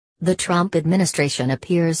The Trump administration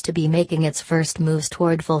appears to be making its first moves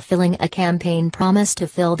toward fulfilling a campaign promise to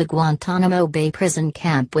fill the Guantanamo Bay prison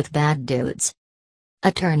camp with bad dudes.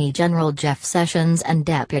 Attorney General Jeff Sessions and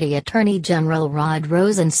Deputy Attorney General Rod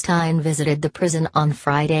Rosenstein visited the prison on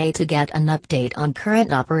Friday to get an update on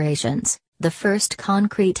current operations, the first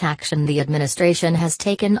concrete action the administration has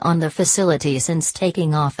taken on the facility since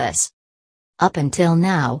taking office. Up until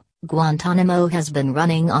now, Guantanamo has been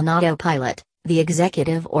running on autopilot. The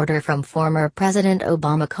executive order from former President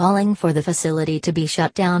Obama calling for the facility to be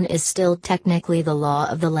shut down is still technically the law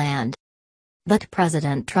of the land. But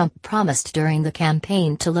President Trump promised during the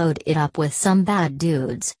campaign to load it up with some bad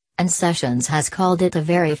dudes, and Sessions has called it a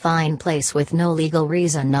very fine place with no legal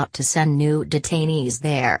reason not to send new detainees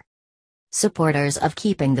there. Supporters of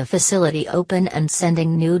keeping the facility open and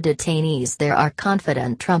sending new detainees there are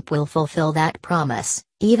confident Trump will fulfill that promise,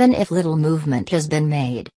 even if little movement has been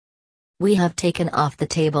made. "We have taken off the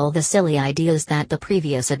table the silly ideas that the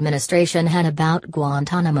previous administration had about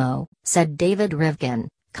Guantanamo," said David Rivkin,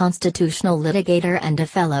 constitutional litigator and a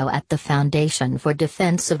fellow at the Foundation for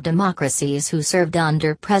Defense of Democracies who served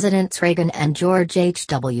under Presidents Reagan and George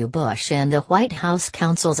H.W. Bush in the White House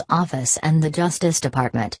counsel's office and the Justice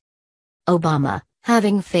Department. Obama,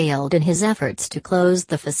 having failed in his efforts to close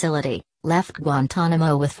the facility, left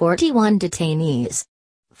Guantanamo with 41 detainees.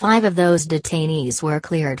 5 of those detainees were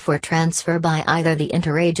cleared for transfer by either the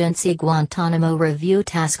Interagency Guantanamo Review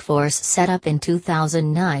Task Force set up in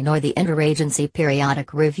 2009 or the Interagency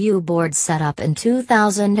Periodic Review Board set up in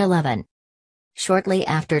 2011. Shortly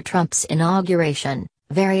after Trump's inauguration,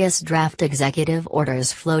 various draft executive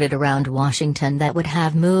orders floated around Washington that would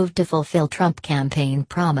have moved to fulfill Trump campaign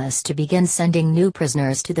promise to begin sending new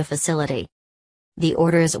prisoners to the facility. The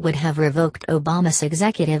orders would have revoked Obama's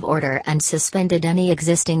executive order and suspended any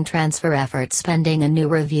existing transfer efforts pending a new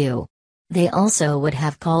review. They also would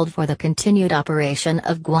have called for the continued operation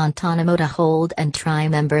of Guantanamo to hold and try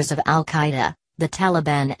members of al-Qaeda, the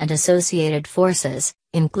Taliban and associated forces,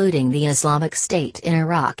 including the Islamic State in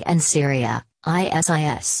Iraq and Syria,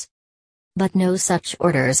 ISIS. But no such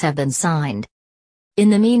orders have been signed. In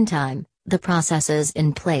the meantime, the processes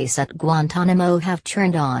in place at Guantanamo have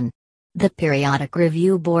churned on. The periodic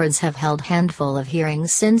review boards have held handful of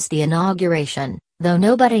hearings since the inauguration, though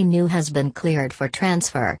nobody new has been cleared for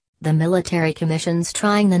transfer. The military commissions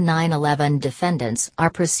trying the 9/11 defendants are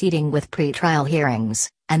proceeding with pretrial hearings,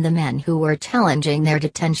 and the men who were challenging their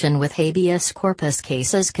detention with habeas corpus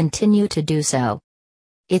cases continue to do so.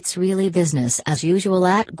 "It's really business as usual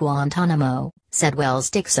at Guantanamo," said Wells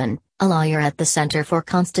Dixon, a lawyer at the Center for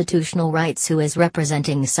Constitutional Rights who is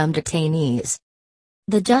representing some detainees.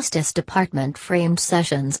 The Justice Department framed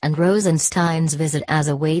Sessions and Rosenstein's visit as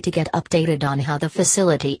a way to get updated on how the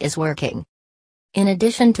facility is working. In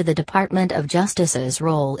addition to the Department of Justice's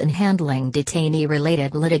role in handling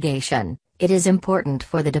detainee-related litigation, it is important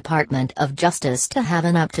for the Department of Justice to have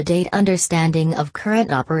an up-to-date understanding of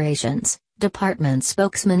current operations, Department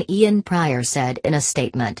spokesman Ian Pryor said in a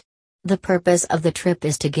statement. "The purpose of the trip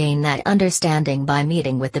is to gain that understanding by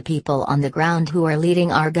meeting with the people on the ground who are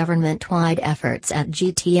leading our government-wide efforts at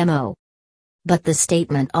GTMO." But the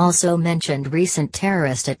statement also mentioned recent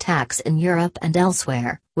terrorist attacks in Europe and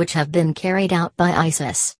elsewhere, which have been carried out by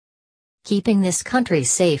ISIS. "Keeping this country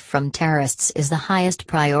safe from terrorists is the highest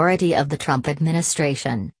priority of the Trump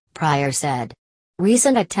administration," Pryor said.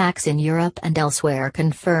 "Recent attacks in Europe and elsewhere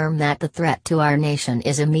confirm that the threat to our nation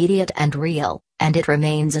is immediate and real, and it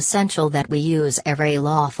remains essential that we use every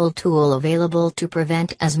lawful tool available to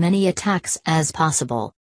prevent as many attacks as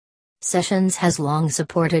possible." Sessions has long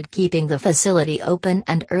supported keeping the facility open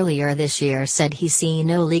and earlier this year said he see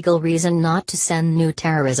no legal reason not to send new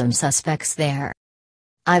terrorism suspects there.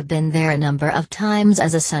 "I've been there a number of times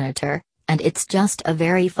as a senator, and it's just a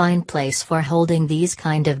very fine place for holding these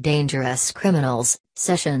kind of dangerous criminals,"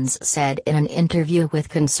 Sessions said in an interview with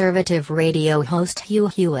conservative radio host Hugh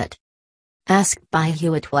Hewitt. Asked by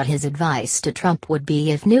Hewitt what his advice to Trump would be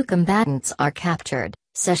if new combatants are captured,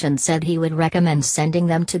 Sessions said he would recommend sending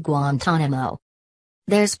them to Guantanamo.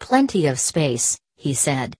 "There's plenty of space," he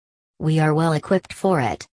said. "We are well equipped for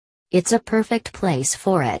it. It's a perfect place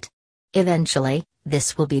for it. Eventually,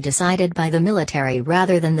 this will be decided by the military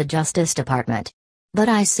rather than the Justice Department. But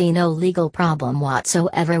I see no legal problem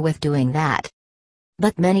whatsoever with doing that."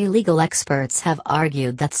 But many legal experts have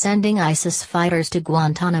argued that sending ISIS fighters to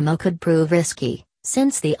Guantanamo could prove risky,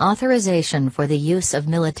 since the authorization for the use of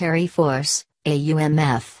military force,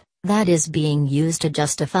 AUMF, that is being used to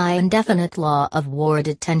justify indefinite law of war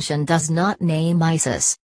detention does not name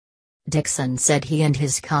ISIS. Dixon said he and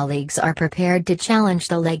his colleagues are prepared to challenge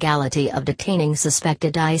the legality of detaining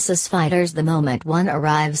suspected ISIS fighters the moment one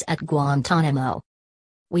arrives at Guantanamo.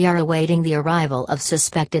 "We are awaiting the arrival of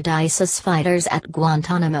suspected ISIS fighters at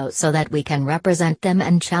Guantanamo so that we can represent them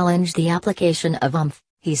and challenge the application of UMF,"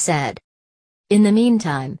 he said. In the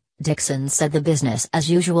meantime, Dixon said the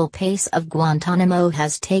business-as-usual pace of Guantanamo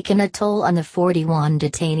has taken a toll on the 41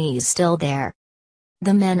 detainees still there.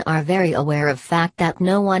 "The men are very aware of fact that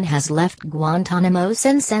no one has left Guantanamo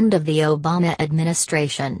since end of the Obama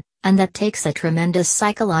administration, and that takes a tremendous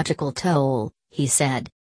psychological toll," he said.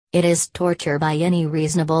 "It is torture by any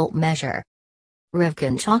reasonable measure."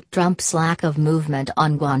 Rivkin chalked Trump's lack of movement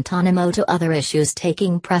on Guantanamo to other issues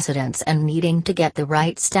taking precedence and needing to get the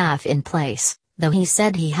right staff in place, though he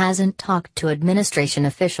said he hasn't talked to administration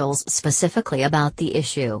officials specifically about the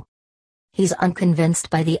issue. He's unconvinced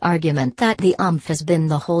by the argument that the UMF has been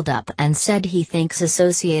the holdup and said he thinks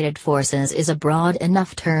Associated Forces is a broad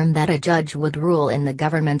enough term that a judge would rule in the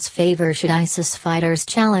government's favor should ISIS fighters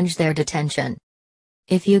challenge their detention.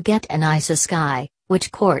 "If you get an ISIS guy,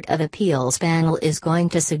 which Court of Appeals panel is going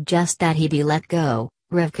to suggest that he be let go?"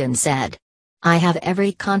 Rivkin said. "I have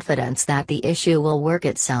every confidence that the issue will work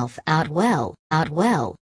itself out well.